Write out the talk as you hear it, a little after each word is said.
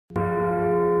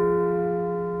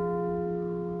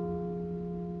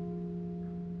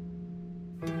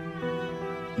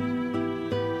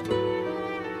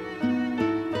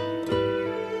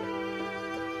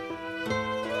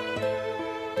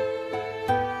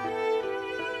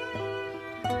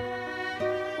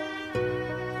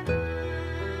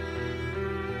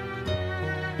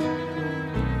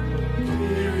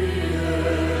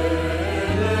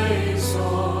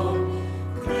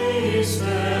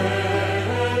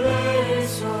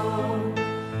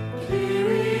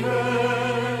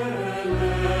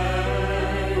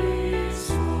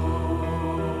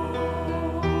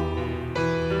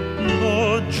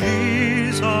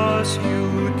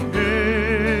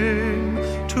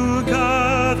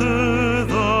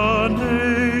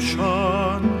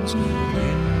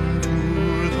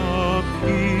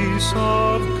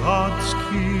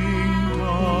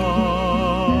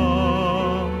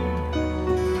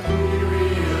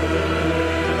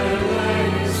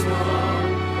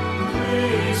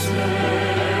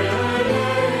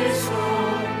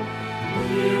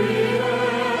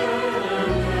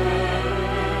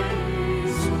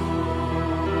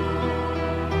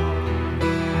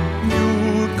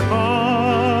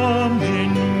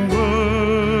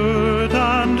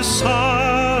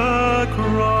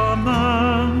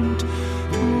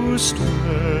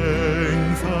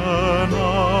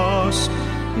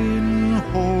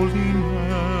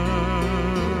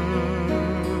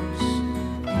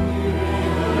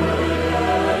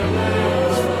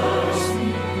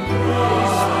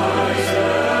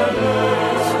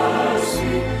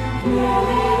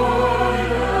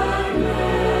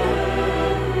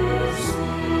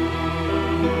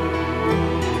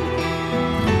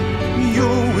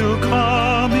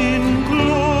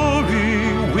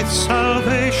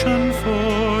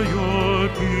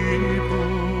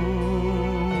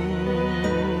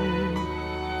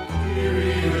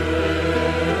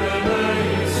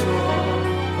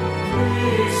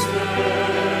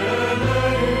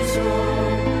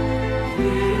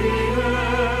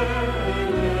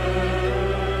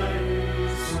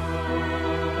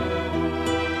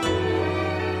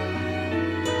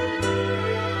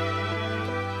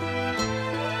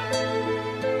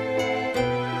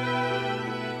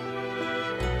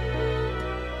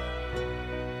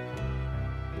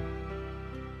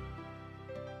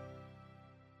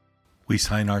We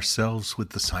sign ourselves with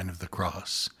the sign of the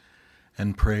cross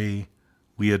and pray,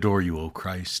 we adore you, O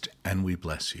Christ, and we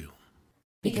bless you.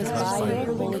 Because by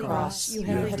your holy cross you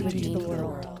have redeemed the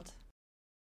world.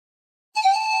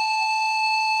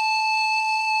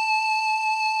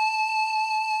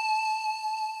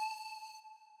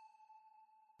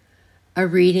 A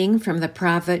reading from the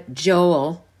prophet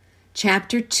Joel,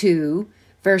 chapter 2,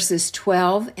 verses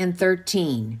 12 and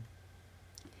 13.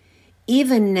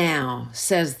 Even now,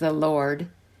 says the Lord,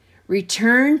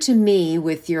 return to me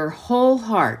with your whole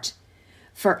heart,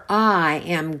 for I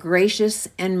am gracious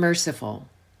and merciful.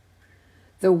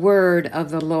 The word of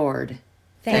the Lord.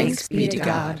 Thanks be to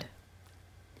God.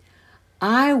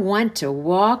 I want to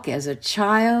walk as a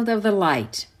child of the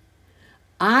light.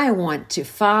 I want to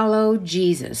follow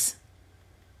Jesus.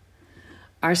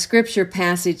 Our scripture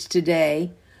passage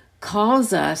today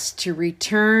calls us to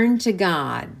return to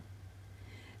God.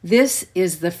 This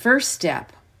is the first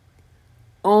step,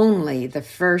 only the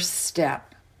first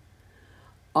step.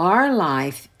 Our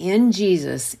life in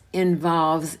Jesus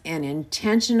involves an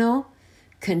intentional,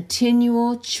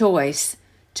 continual choice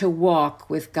to walk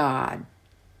with God.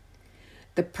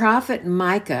 The prophet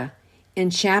Micah in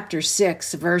chapter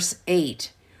 6, verse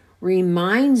 8,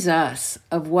 reminds us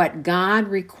of what God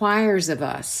requires of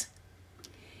us.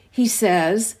 He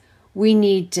says we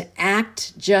need to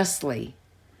act justly,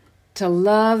 to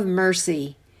love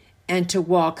mercy, and to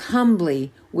walk humbly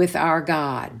with our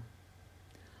God.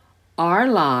 Our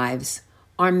lives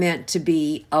are meant to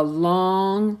be a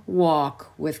long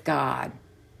walk with God.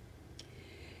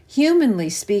 Humanly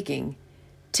speaking,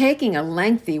 taking a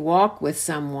lengthy walk with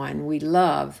someone we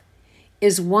love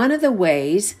is one of the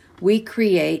ways we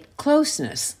create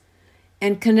closeness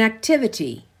and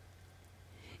connectivity.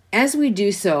 As we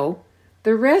do so,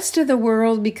 the rest of the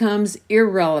world becomes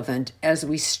irrelevant as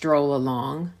we stroll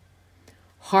along,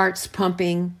 hearts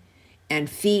pumping and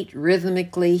feet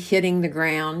rhythmically hitting the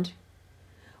ground,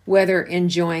 whether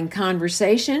enjoying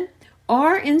conversation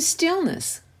or in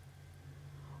stillness.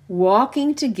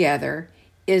 Walking together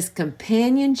is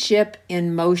companionship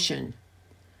in motion,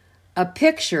 a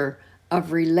picture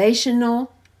of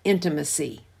relational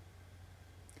intimacy.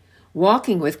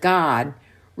 Walking with God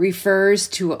refers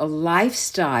to a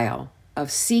lifestyle of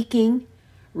seeking,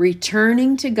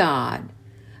 returning to God,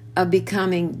 of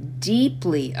becoming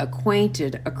deeply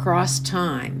acquainted across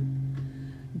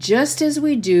time, just as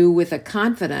we do with a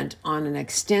confidant on an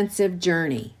extensive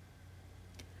journey.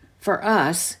 For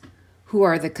us, who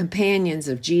are the companions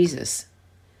of Jesus,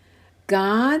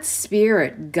 God's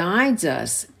Spirit guides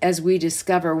us as we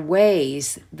discover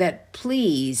ways that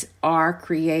please our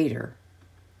Creator.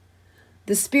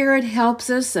 The Spirit helps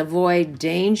us avoid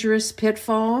dangerous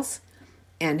pitfalls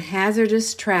and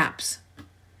hazardous traps.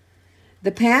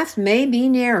 The path may be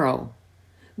narrow,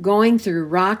 going through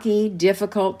rocky,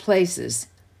 difficult places,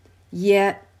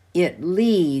 yet it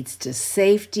leads to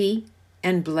safety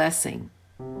and blessing.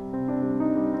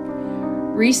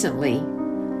 Recently,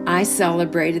 I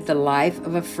celebrated the life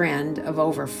of a friend of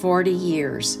over 40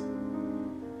 years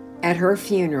at her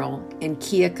funeral in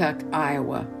Keokuk,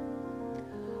 Iowa.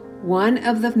 One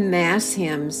of the Mass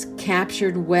hymns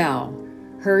captured well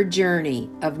her journey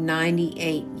of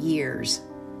 98 years.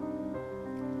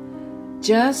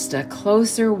 Just a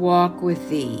closer walk with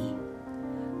thee.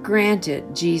 Grant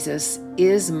it, Jesus,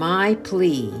 is my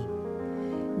plea.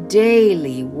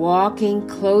 Daily walking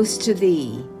close to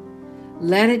thee.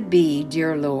 Let it be,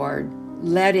 dear Lord,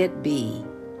 let it be.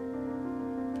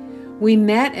 We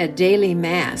met at daily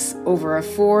Mass over a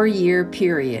 4-year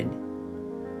period.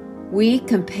 We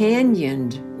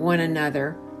companioned one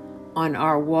another on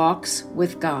our walks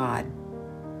with God.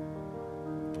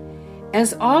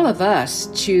 As all of us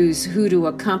choose who to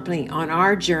accompany on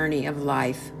our journey of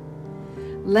life,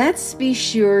 let's be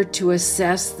sure to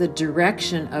assess the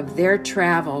direction of their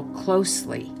travel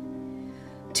closely,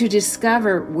 to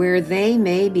discover where they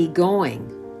may be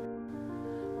going,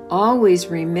 always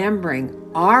remembering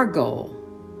our goal,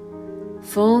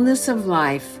 fullness of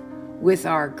life with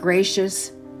our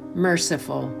gracious,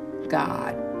 merciful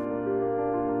God.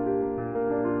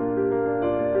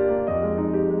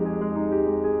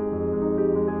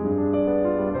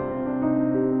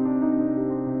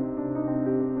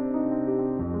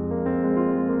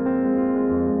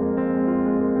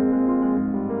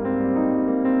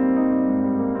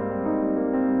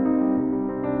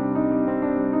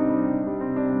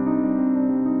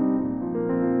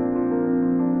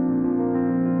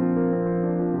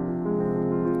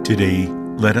 Today,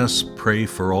 let us pray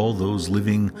for all those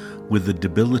living with the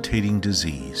debilitating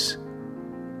disease,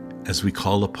 as we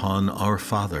call upon our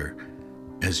Father,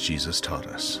 as Jesus taught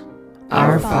us.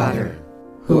 Our Father,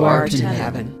 who art in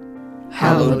heaven,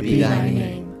 hallowed be thy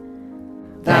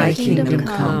name. Thy kingdom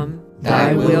come,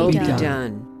 thy will be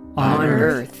done, on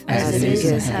earth as it is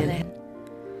in heaven.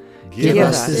 Give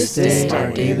us this day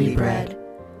our daily bread,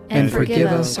 and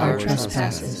forgive us our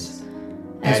trespasses,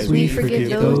 as we forgive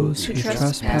those who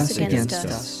trespass against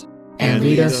us. And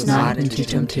lead us not into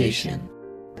temptation,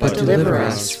 but deliver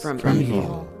us from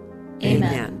evil.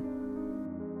 Amen.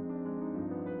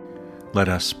 Let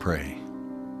us pray.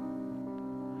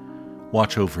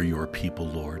 Watch over your people,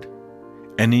 Lord,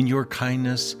 and in your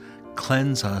kindness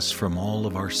cleanse us from all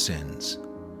of our sins.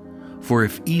 For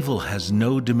if evil has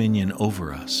no dominion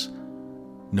over us,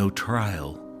 no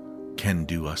trial can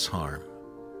do us harm.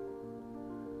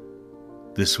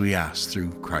 This we ask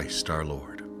through Christ our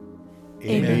Lord.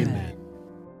 Amen.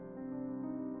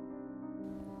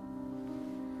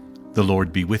 The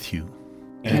Lord be with you.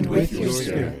 And with your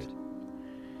spirit.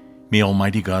 May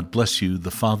Almighty God bless you, the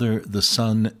Father, the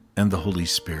Son, and the Holy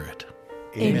Spirit.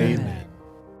 Amen.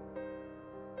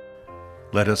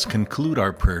 Let us conclude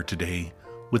our prayer today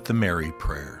with the Mary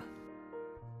Prayer.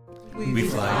 We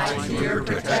fly to your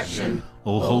protection,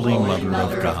 O Holy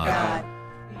Mother of God.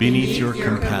 Beneath your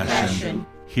compassion,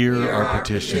 hear our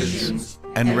petitions,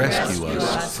 and rescue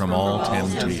us from all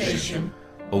temptation.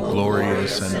 O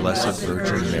glorious and blessed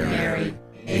Virgin Mary.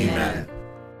 Amen.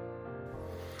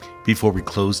 Before we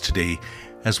close today,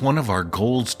 as one of our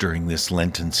goals during this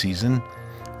Lenten season,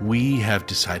 we have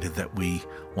decided that we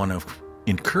want to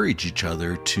encourage each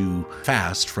other to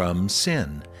fast from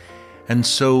sin. And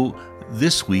so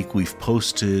this week we've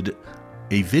posted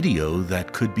a video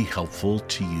that could be helpful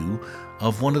to you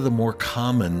of one of the more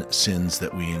common sins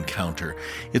that we encounter.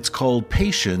 It's called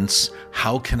Patience,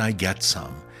 How Can I Get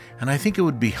Some? And I think it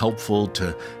would be helpful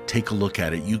to take a look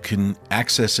at it. You can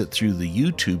access it through the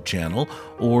YouTube channel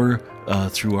or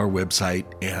through our website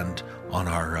and on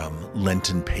our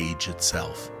Lenten page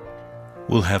itself.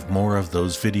 We'll have more of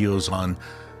those videos on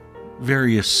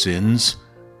various sins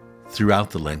throughout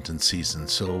the Lenten season,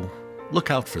 so look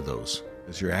out for those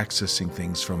as you're accessing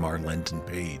things from our Lenten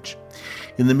page.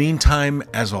 In the meantime,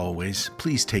 as always,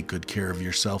 please take good care of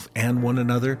yourself and one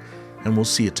another, and we'll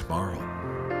see you tomorrow.